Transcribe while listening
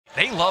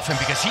They love him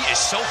because he is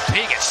so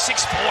big at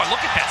 6'4".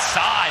 Look at that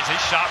size.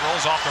 His shot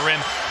rolls off the rim,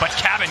 but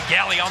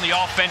Cabangeli on the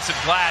offensive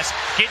glass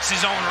gets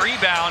his own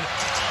rebound.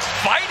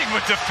 Fighting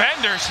with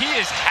defenders, he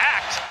is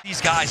hacked.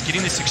 These guys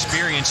getting this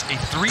experience, a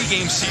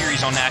 3-game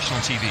series on national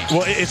TV.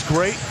 Well, it's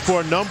great for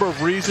a number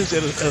of reasons.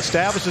 It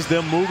establishes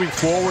them moving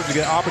forward to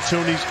get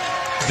opportunities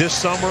this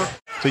summer.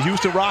 The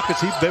Houston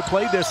Rockets, they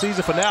played their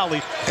season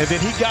finale, and then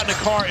he got in a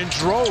car and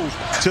drove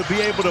to be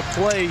able to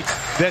play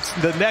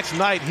the next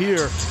night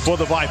here for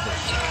the Vipers.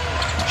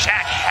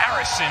 Shaq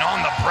Harrison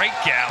on the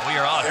breakout. We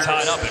are all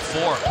tied up at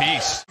 4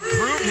 apiece.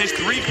 Proved his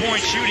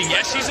three-point shooting.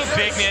 Yes, he's a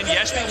big man.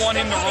 Yes, they want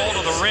him to roll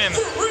to the rim.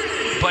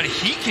 But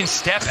he can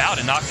step out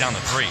and knock down the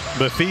three.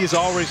 But Fee's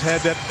always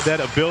had that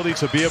ability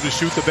to be able to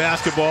shoot the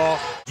basketball.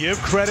 Give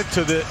credit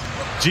to the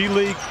G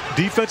League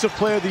Defensive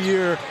Player of the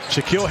Year,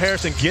 Shaquille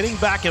Harrison, getting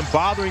back and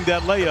bothering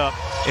that layup,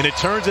 and it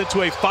turns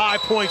into a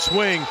 5-point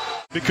swing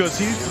because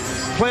he's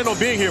planning on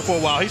being here for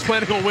a while. He's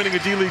planning on winning a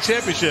G League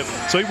championship,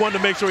 so he wanted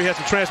to make sure he had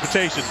some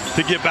transportation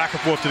to get back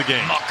and forth to the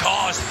game.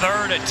 McCaw's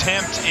third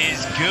attempt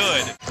is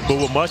good. But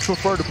would much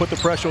prefer to put the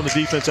pressure on the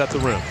defense at the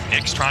rim.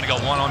 Nick's trying to go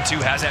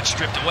 1-on-2, has that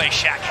stripped away.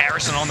 Shaq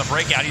Harrison on the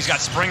breakout. He's got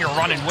Springer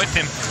running with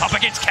him up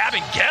against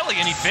Cabangeli,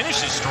 and he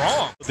finishes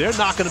strong. They're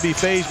not going to be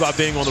fazed by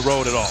being on the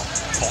road at all.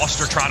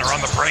 Foster trying to run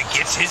the break,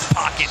 gets his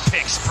pocket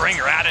pick.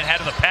 Springer out ahead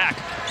of the pack.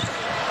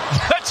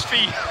 Let's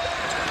be...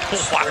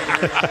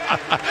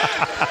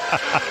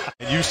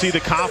 And you see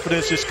the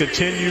confidence just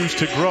continues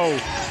to grow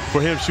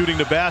for him shooting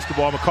the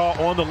basketball. McCaw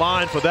on the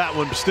line for that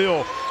one, but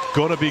still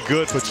going to be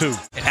good for 2.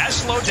 It has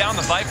slowed down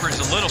the Vipers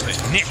a little bit.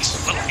 Knicks,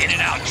 a little in and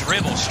out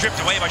dribble,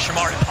 stripped away by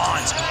Shamar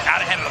Pons.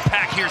 Out ahead of the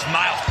pack, here's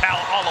Miles Powell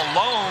all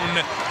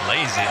alone.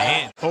 Lays it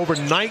in. Over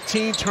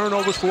 19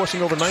 turnovers,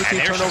 forcing over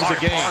 19 turnovers a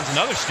game. Pons,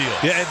 another steal.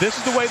 Yeah, and this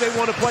is the way they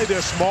want to play.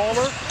 They're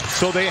smaller,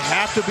 so they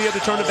have to be able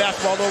to turn the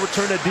basketball over,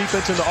 turn their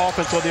defense into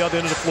offense on the other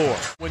end of the floor.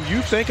 When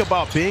you think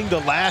about being the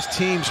last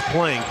teams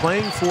playing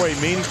for a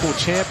meaningful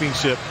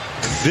championship,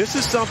 this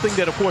is something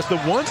that, of course, the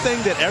one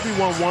thing that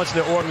everyone wants in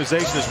their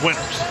organization is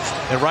winners.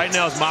 And right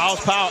now, it's Miles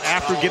Powell,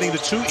 after getting the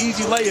 2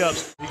 easy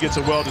layups, he gets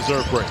a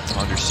well-deserved break.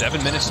 Under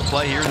 7 minutes to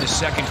play here in the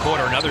second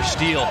quarter. Another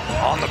steal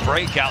on the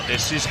breakout.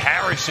 This is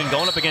Harrison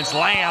going up against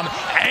Lamb,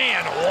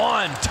 and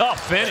one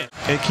tough finish.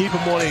 And keep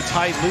them on a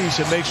tight leash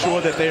and make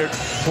sure that they're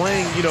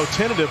playing,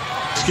 tentative,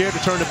 scared to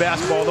turn the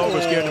basketball over,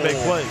 scared to make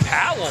plays.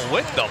 Powell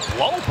with the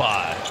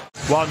blow-by.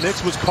 While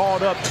Knicks was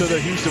called up to the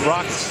Houston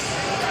Rockets.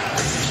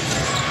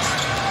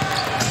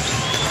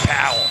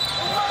 Powell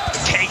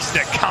takes the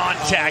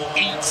contact,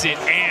 eats it,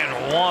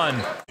 and one.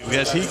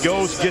 As he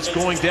gets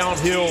going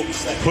downhill,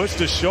 puts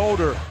the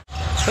shoulder.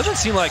 Doesn't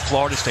seem like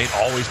Florida State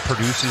always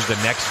produces the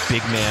next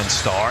big man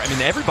star. I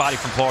mean, everybody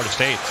from Florida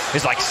State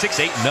is like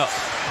 6'8" and up.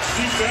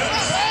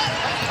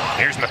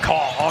 Here's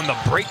McCaw on the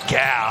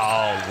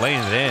breakout,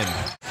 laying it in.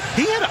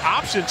 He had an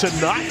option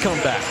to not come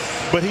back,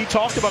 but he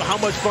talked about how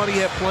much fun he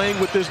had playing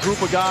with this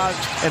group of guys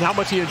and how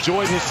much he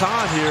enjoyed his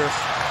time here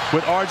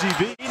with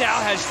RGV. He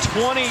now has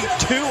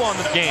 22 on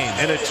the game.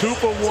 In a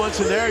 2-for-1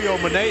 scenario,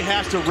 Monet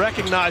has to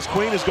recognize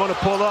Queen is going to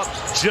pull up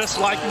just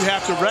like you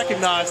have to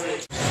recognize.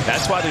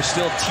 That's why there's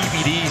still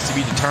TBDs to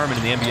be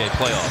determined in the NBA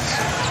playoffs.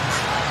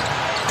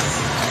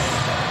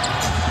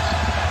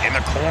 In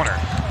the corner,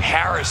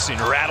 Harrison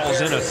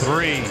rattles in a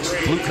 3.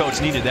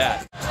 Bluecoats needed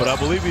that. But I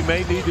believe we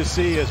may need to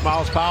see, as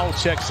Miles Powell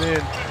checks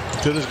in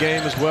to this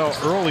game as well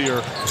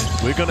earlier,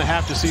 we're going to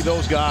have to see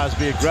those guys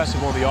be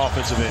aggressive on the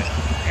offensive end.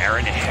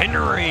 Aaron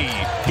Henry,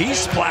 he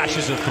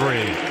splashes a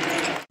 3.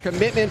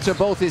 Commitment to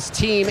both his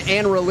team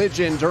and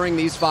religion during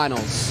these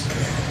finals.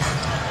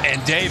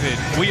 And David,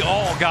 we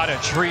all got a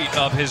treat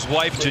of his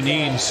wife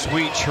Janine's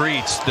sweet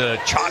treats. The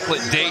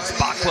chocolate dates,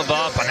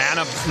 baklava,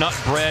 banana nut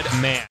bread,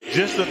 man.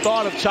 Just the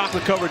thought of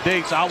chocolate-covered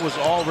dates, I was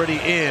already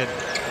in,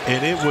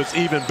 and it was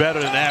even better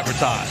than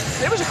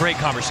advertised. It was a great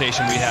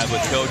conversation we had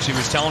with Coach. He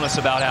was telling us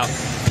about how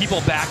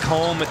people back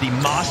home at the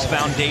Moss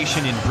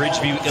Foundation in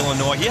Bridgeview,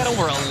 Illinois, he had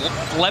over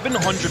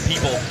 1,100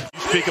 people.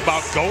 Speak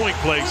about going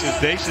places.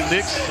 Daisha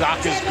Nick's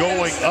stock is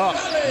going up.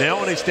 Now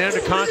on a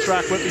standard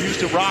contract with the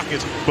Houston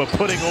Rockets, but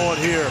putting on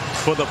here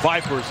for the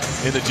Vipers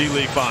in the G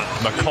League Finals.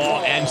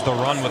 McCaw ends the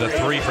run with a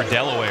 3 for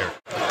Delaware.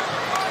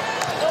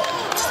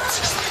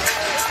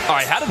 All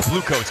right, how do the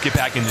Bluecoats get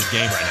back in this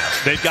game right now?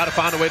 They've got to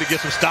find a way to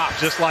get some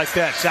stops just like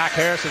that. Shaq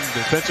Harrison,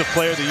 Defensive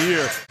Player of the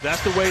Year.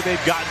 That's the way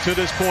they've gotten to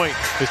this point,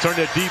 is turn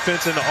their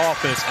defense into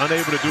offense,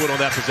 unable to do it on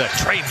that possession.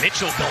 Trey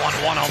Mitchell going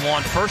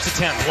one-on-one. First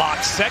attempt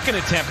blocked. Second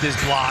attempt is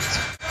blocked.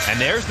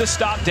 And there's the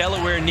stop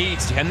Delaware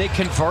needs. Can they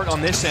convert on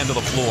this end of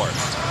the floor?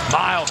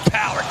 Miles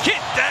Powell,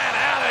 get that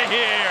out of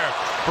here.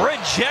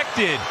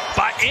 Rejected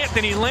by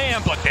Anthony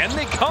Lamb, but then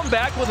they come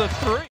back with a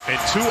 3. And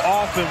too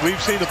often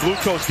we've seen the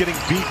Bluecoats getting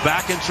beat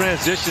back in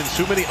transition.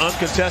 Too many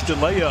uncontested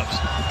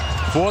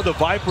layups for the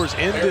Vipers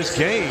in this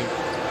game.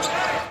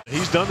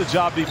 He's done the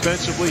job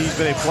defensively. He's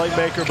been a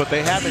playmaker, but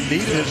they haven't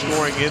needed his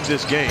scoring in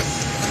this game.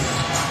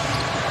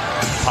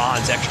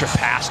 Pons extra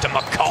pass to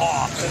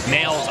McCaw.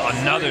 Nails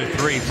another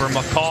 3 for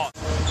McCaw.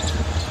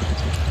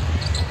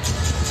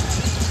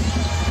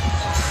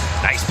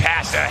 Nice pass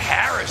to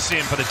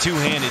Harrison for the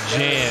two-handed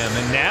jam.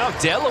 And now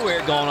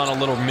Delaware going on a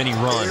little mini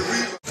run.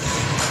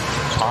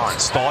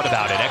 Pons thought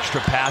about it. Extra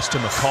pass to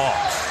McCaw.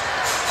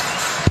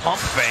 Pump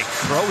fake,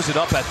 throws it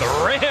up at the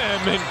rim,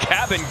 and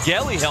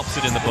Cabangeli helps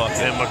it in the bucket.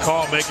 And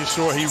McCaw making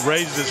sure he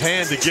raises his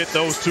hand to get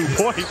those 2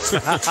 points.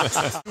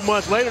 2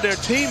 months later, they're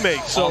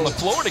teammates. So on the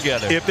floor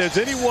together. If there's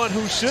anyone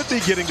who should be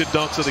getting the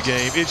dunks of the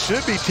game, it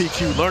should be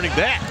TQ learning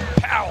that.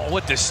 Powell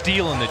with the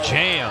steal and the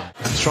jam.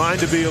 Trying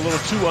to be a little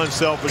too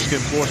unselfish can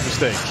force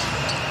mistakes.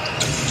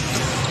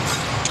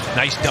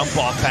 Nice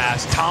dump-off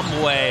pass.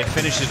 Tomway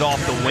finishes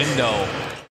off the window.